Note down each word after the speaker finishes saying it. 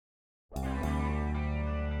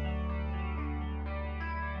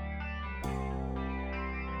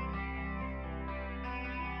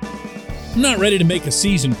I'm not ready to make a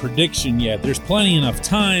season prediction yet. There's plenty enough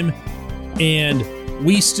time, and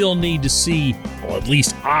we still need to see, or at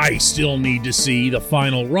least I still need to see, the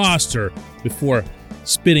final roster before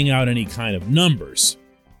spitting out any kind of numbers.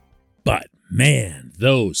 But man,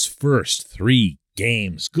 those first 3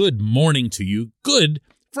 games. Good morning to you. Good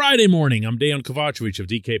Friday morning. I'm Dejan Kovacevic of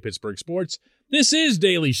DK Pittsburgh Sports. This is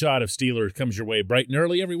Daily Shot of Steelers. Comes your way bright and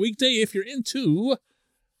early every weekday if you're into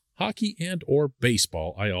hockey and or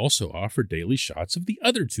baseball. I also offer daily shots of the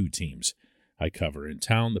other 2 teams I cover in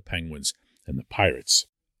town, the Penguins and the Pirates.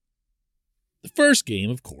 The first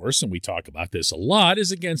game, of course, and we talk about this a lot,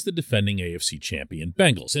 is against the defending AFC champion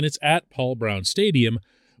Bengals, and it's at Paul Brown Stadium,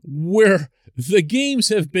 where the games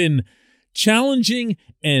have been challenging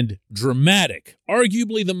and dramatic,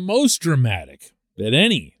 arguably the most dramatic that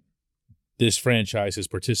any this franchise has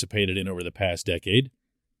participated in over the past decade,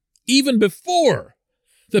 even before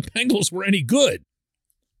the Bengals were any good.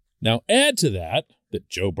 Now add to that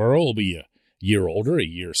Joe Burrow will be a year older, a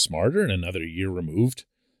year smarter, and another year removed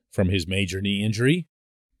from his major knee injury.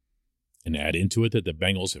 And add into it that the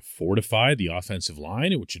Bengals have fortified the offensive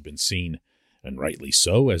line, which had been seen, and rightly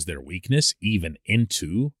so, as their weakness, even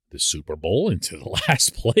into the Super Bowl, into the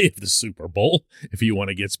last play of the Super Bowl, if you want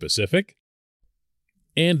to get specific.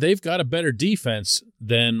 And they've got a better defense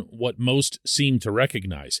than what most seem to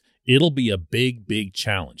recognize. It'll be a big, big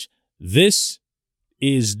challenge. This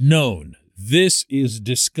is known. This is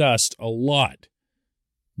discussed a lot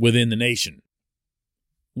within the nation.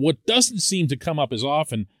 What doesn't seem to come up as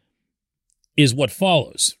often is what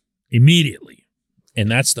follows immediately,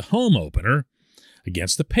 and that's the home opener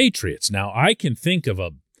against the Patriots. Now, I can think of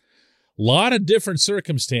a lot of different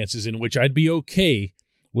circumstances in which I'd be okay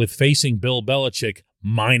with facing Bill Belichick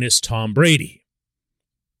minus Tom Brady.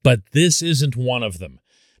 But this isn't one of them,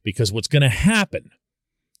 because what's going to happen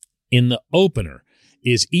in the opener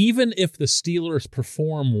is even if the Steelers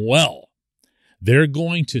perform well, they're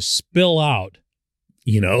going to spill out,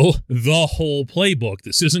 the whole playbook.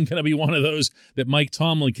 This isn't going to be one of those that Mike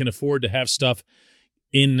Tomlin can afford to have stuff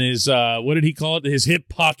in his, what did he call it? His hip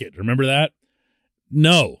pocket. Remember that?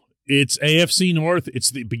 No, it's AFC North. It's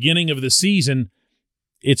the beginning of the season.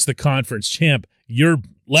 It's the conference champ. You're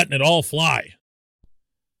letting it all fly.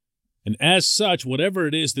 And as such, whatever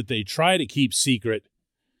it is that they try to keep secret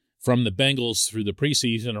from the Bengals through the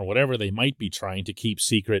preseason, or whatever they might be trying to keep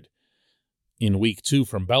secret in week 2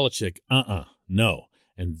 from Belichick, no.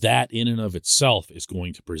 And that in and of itself is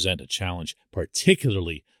going to present a challenge,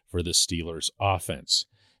 particularly for the Steelers' offense.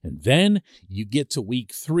 And then you get to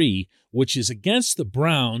week 3, which is against the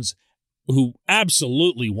Browns, who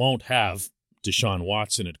absolutely won't have Deshaun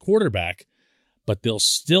Watson at quarterback, but they'll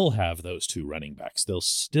still have those 2 running backs. They'll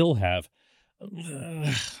still have,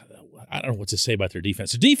 I don't know what to say about their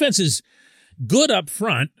defense. The defense is good up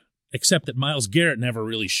front, except that Myles Garrett never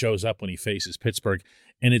really shows up when he faces Pittsburgh,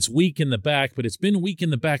 and it's weak in the back, but it's been weak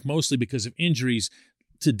in the back mostly because of injuries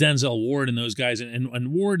to Denzel Ward and those guys,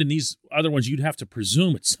 and Ward and these other ones you'd have to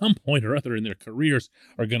presume at some point or other in their careers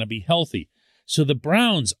are going to be healthy. So the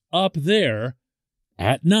Browns up there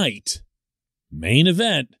at night, main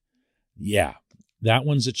event, yeah, that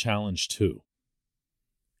one's a challenge too.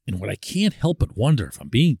 And what I can't help but wonder, if I'm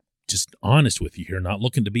being just honest with you here, not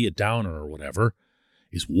looking to be a downer or whatever,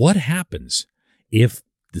 is what happens if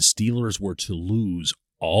the Steelers were to lose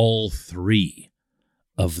all 3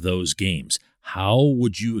 of those games? How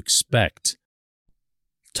would you expect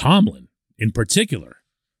Tomlin, in particular,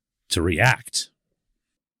 to react?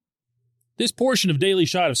 This portion of Daily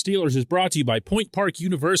Shot of Steelers is brought to you by Point Park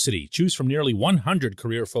University. Choose from nearly 100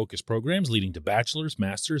 career-focused programs leading to bachelor's,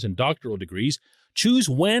 master's, and doctoral degrees. Choose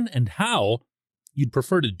when and how you'd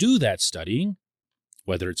prefer to do that studying,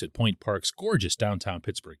 whether it's at Point Park's gorgeous downtown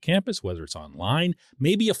Pittsburgh campus, whether it's online,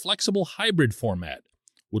 maybe a flexible hybrid format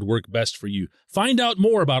would work best for you. Find out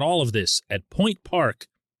more about all of this at pointpark.edu.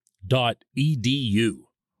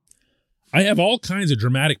 I have all kinds of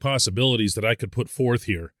dramatic possibilities that I could put forth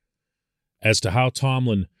here as to how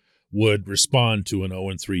Tomlin would respond to an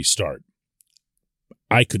 0-3 start.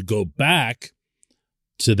 I could go back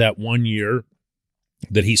to that one year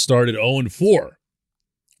that he started 0-4,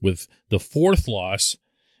 with the 4th loss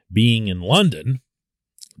being in London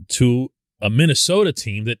to a Minnesota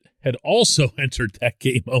team that had also entered that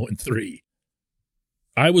game 0-3.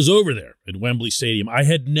 I was over there at Wembley Stadium. I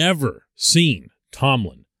had never seen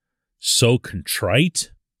Tomlin so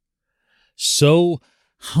contrite, so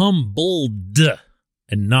humbled,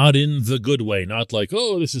 and not in the good way. Not like,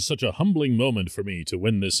 oh, this is such a humbling moment for me to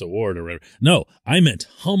win this award or whatever. No, I meant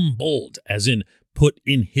humbled, as in put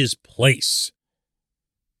in his place.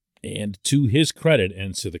 And to his credit,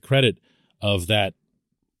 and to the credit of that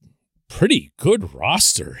pretty good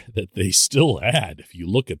roster that they still had. If you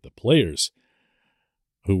look at the players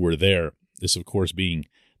who were there, this, of course, being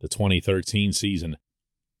the 2013 season,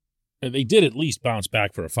 they did at least bounce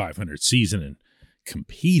back for a 500 season and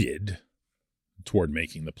competed toward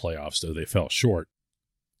making the playoffs, though they fell short.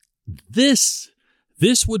 This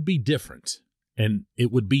would be different, and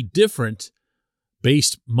it would be different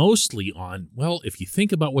based mostly on, well, if you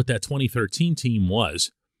think about what that 2013 team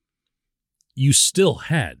was, you still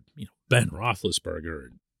had, Ben Roethlisberger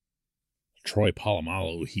and Troy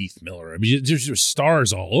Polamalu, Heath Miller. I mean, there's just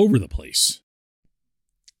stars all over the place.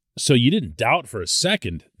 So you didn't doubt for a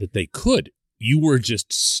second that they could. You were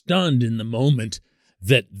just stunned in the moment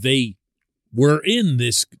that they were in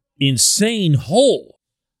this insane hole.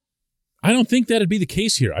 I don't think that'd be the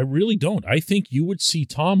case here. I really don't. I think you would see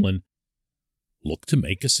Tomlin look to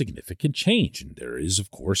make a significant change. And there is,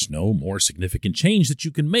 of course, no more significant change that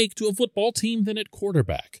you can make to a football team than at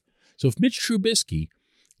quarterback. So if Mitch Trubisky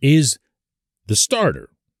is the starter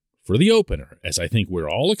for the opener, as I think we're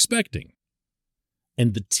all expecting,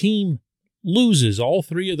 and the team loses all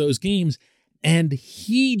three of those games, and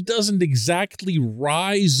he doesn't exactly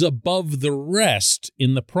rise above the rest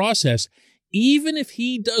in the process, even if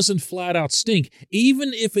he doesn't flat out stink,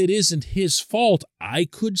 even if it isn't his fault, I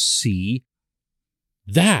could see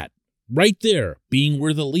that right there being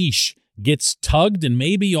where the leash gets tugged and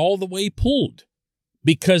maybe all the way pulled.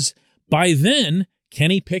 Because by then,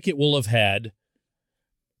 Kenny Pickett will have had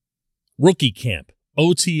rookie camp,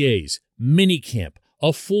 OTAs, mini camp,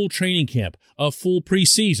 a full training camp, a full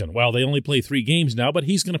preseason. Well, they only play 3 games now, but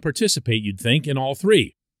he's going to participate, you'd think, in all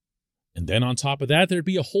 3. And then on top of that, there'd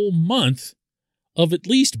be a whole month of at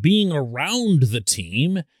least being around the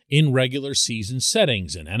team in regular season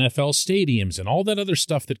settings and NFL stadiums and all that other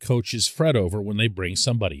stuff that coaches fret over when they bring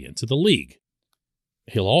somebody into the league.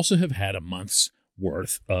 He'll also have had a month's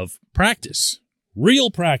worth of practice,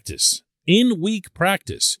 real practice, in-week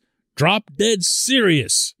practice, drop-dead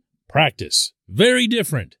serious practice, very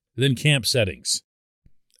different than camp settings.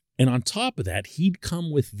 And on top of that, he'd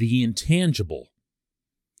come with the intangible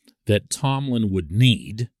that Tomlin would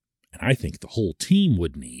need, and I think the whole team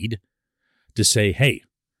would need, to say, hey,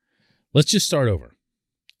 let's just start over.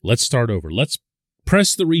 Let's start over. Let's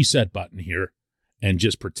press the reset button here and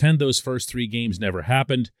just pretend those first 3 games never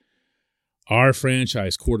happened. Our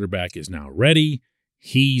franchise quarterback is now ready.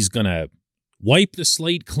 He's going to wipe the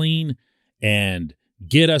slate clean and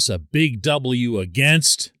get us a big W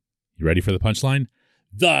against, you ready for the punchline?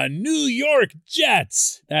 The New York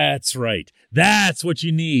Jets. That's right. That's what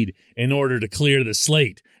you need in order to clear the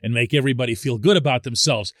slate and make everybody feel good about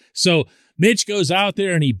themselves. So Mitch goes out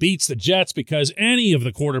there and he beats the Jets because any of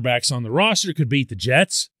the quarterbacks on the roster could beat the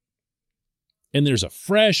Jets. And there's a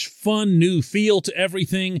fresh, fun, new feel to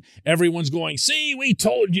everything. Everyone's going, see, we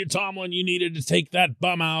told you, Tomlin, you needed to take that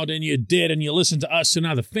bum out, and you did, and you listened to us. So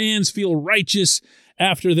now the fans feel righteous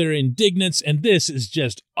after their indignance, and this is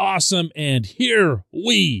just awesome, and here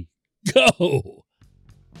we go.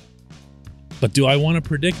 But do I want to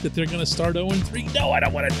predict that they're going to start 0-3? No, I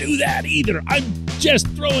don't want to do that either. I'm just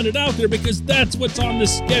throwing it out there because that's what's on the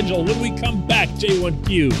schedule when we come back,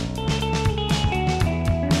 J1Q.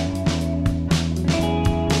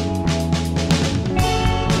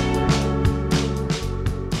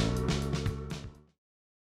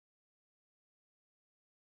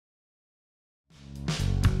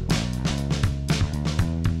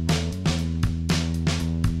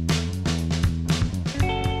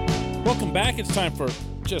 Welcome back. It's time for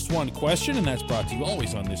Just One Question, and that's brought to you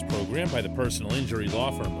always on this program by the personal injury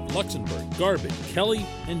law firm of Luxembourg, Garvin, Kelly,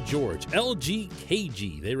 and George,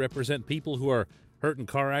 LGKG. They represent people who are hurt in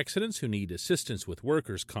car accidents, who need assistance with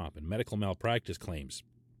workers' comp and medical malpractice claims.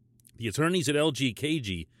 The attorneys at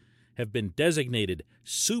LGKG have been designated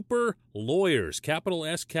super lawyers, capital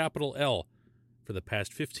S, capital L, for the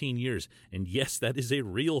past 15 years. And yes, that is a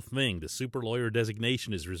real thing. The super lawyer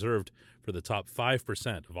designation is reserved for the top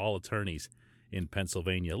 5% of all attorneys in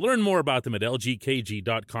Pennsylvania. Learn more about them at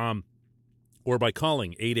lgkg.com or by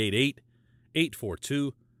calling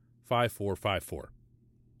 888-842-5454.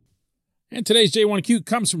 And today's J1Q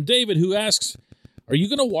comes from David, who asks, are you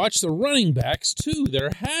going to watch the running backs too? There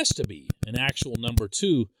has to be an actual number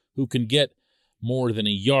 2 who can get more than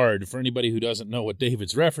a yard. For anybody who doesn't know what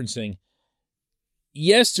David's referencing,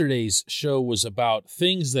 yesterday's show was about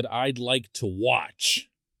things that I'd like to watch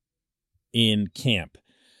in camp,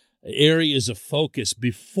 areas of focus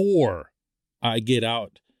before I get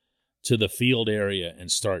out to the field area and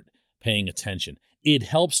start paying attention. It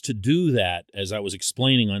helps to do that, as I was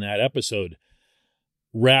explaining on that episode,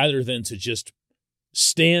 rather than to just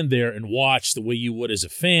stand there and watch the way you would as a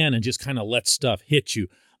fan and just kind of let stuff hit you.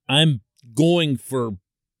 I'm going for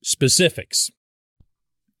specifics.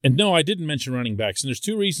 And no, I didn't mention running backs, and there's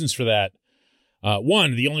two reasons for that.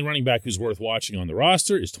 One, the only running back who's worth watching on the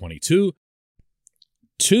roster is 22.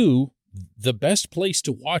 Two, the best place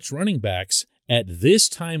to watch running backs at this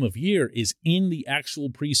time of year is in the actual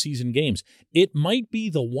preseason games. It might be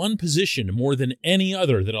the one position more than any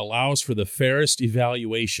other that allows for the fairest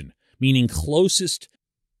evaluation, meaning closest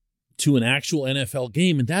to an actual NFL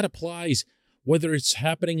game, and that applies whether it's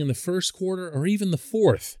happening in the first quarter or even the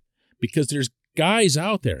fourth, because there's guys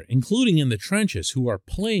out there, including in the trenches, who are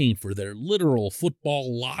playing for their literal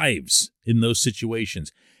football lives in those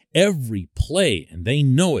situations. Every play, and they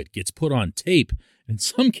know it, gets put on tape. In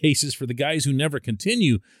some cases, for the guys who never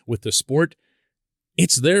continue with the sport,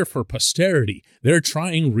 it's there for posterity. They're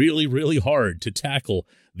trying really, really hard to tackle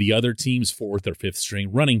the other team's fourth or fifth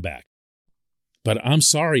string running back. But I'm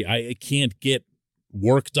sorry, I can't get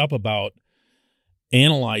worked up about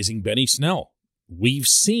analyzing Benny Snell. We've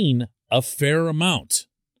seen a fair amount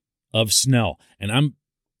of Snell, and I'm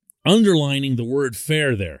underlining the word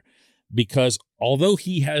fair there, because although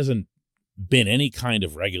he hasn't been any kind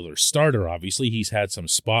of regular starter, obviously he's had some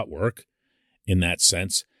spot work in that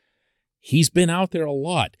sense, he's been out there a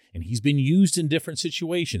lot, and he's been used in different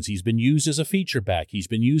situations. He's been used as a feature back. He's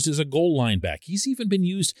been used as a goal line back. He's even been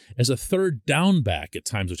used as a third down back at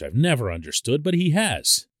times, which I've never understood, but he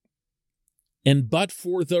has. And but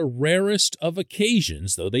for the rarest of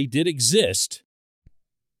occasions, though they did exist,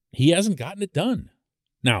 he hasn't gotten it done.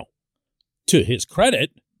 Now, to his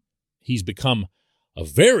credit, he's become a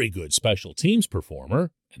very good special teams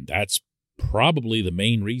performer, and that's probably the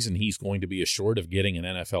main reason he's going to be assured of getting an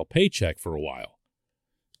NFL paycheck for a while.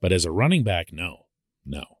 But as a running back, no.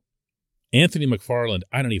 Anthony McFarland,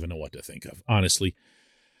 I don't even know what to think of, honestly.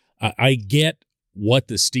 I get what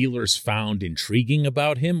the Steelers found intriguing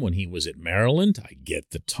about him when he was at Maryland. I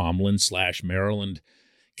get the Tomlin/Maryland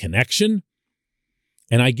connection.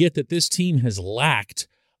 And I get that this team has lacked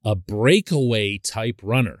a breakaway type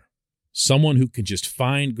runner, someone who can just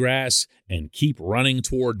find grass and keep running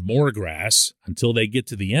toward more grass until they get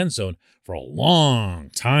to the end zone for a long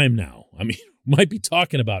time now. I mean, we might be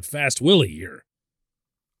talking about Fast Willie here.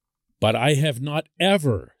 But I have not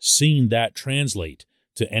ever seen that translate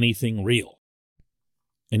to anything real.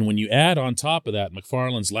 And when you add on top of that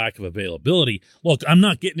McFarland's lack of availability, look, I'm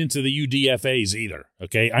not getting into the UDFAs either,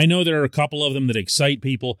 okay? I know there are a couple of them that excite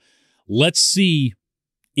people. Let's see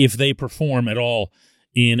if they perform at all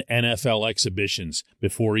in NFL exhibitions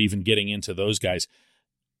before even getting into those guys.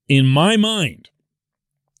 In my mind,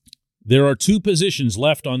 there are two positions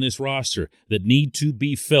left on this roster that need to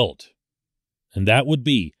be filled, and that would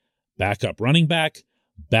be backup running back,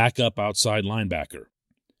 backup outside linebacker.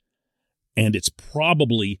 And it's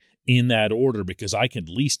probably in that order because I can at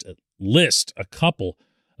least list a couple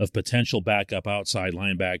of potential backup outside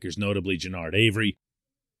linebackers, notably Jannard Avery,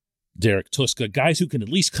 Derek Tuska, guys who can at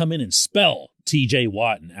least come in and spell T.J.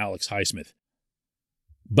 Watt and Alex Highsmith.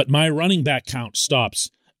 But my running back count stops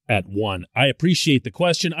at 1. I appreciate the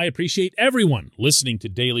question. I appreciate everyone listening to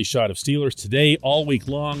Daily Shot of Steelers today, all week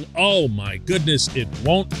long. Oh my goodness, it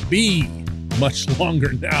won't be much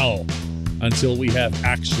longer now until we have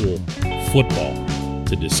actual football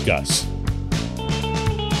to discuss.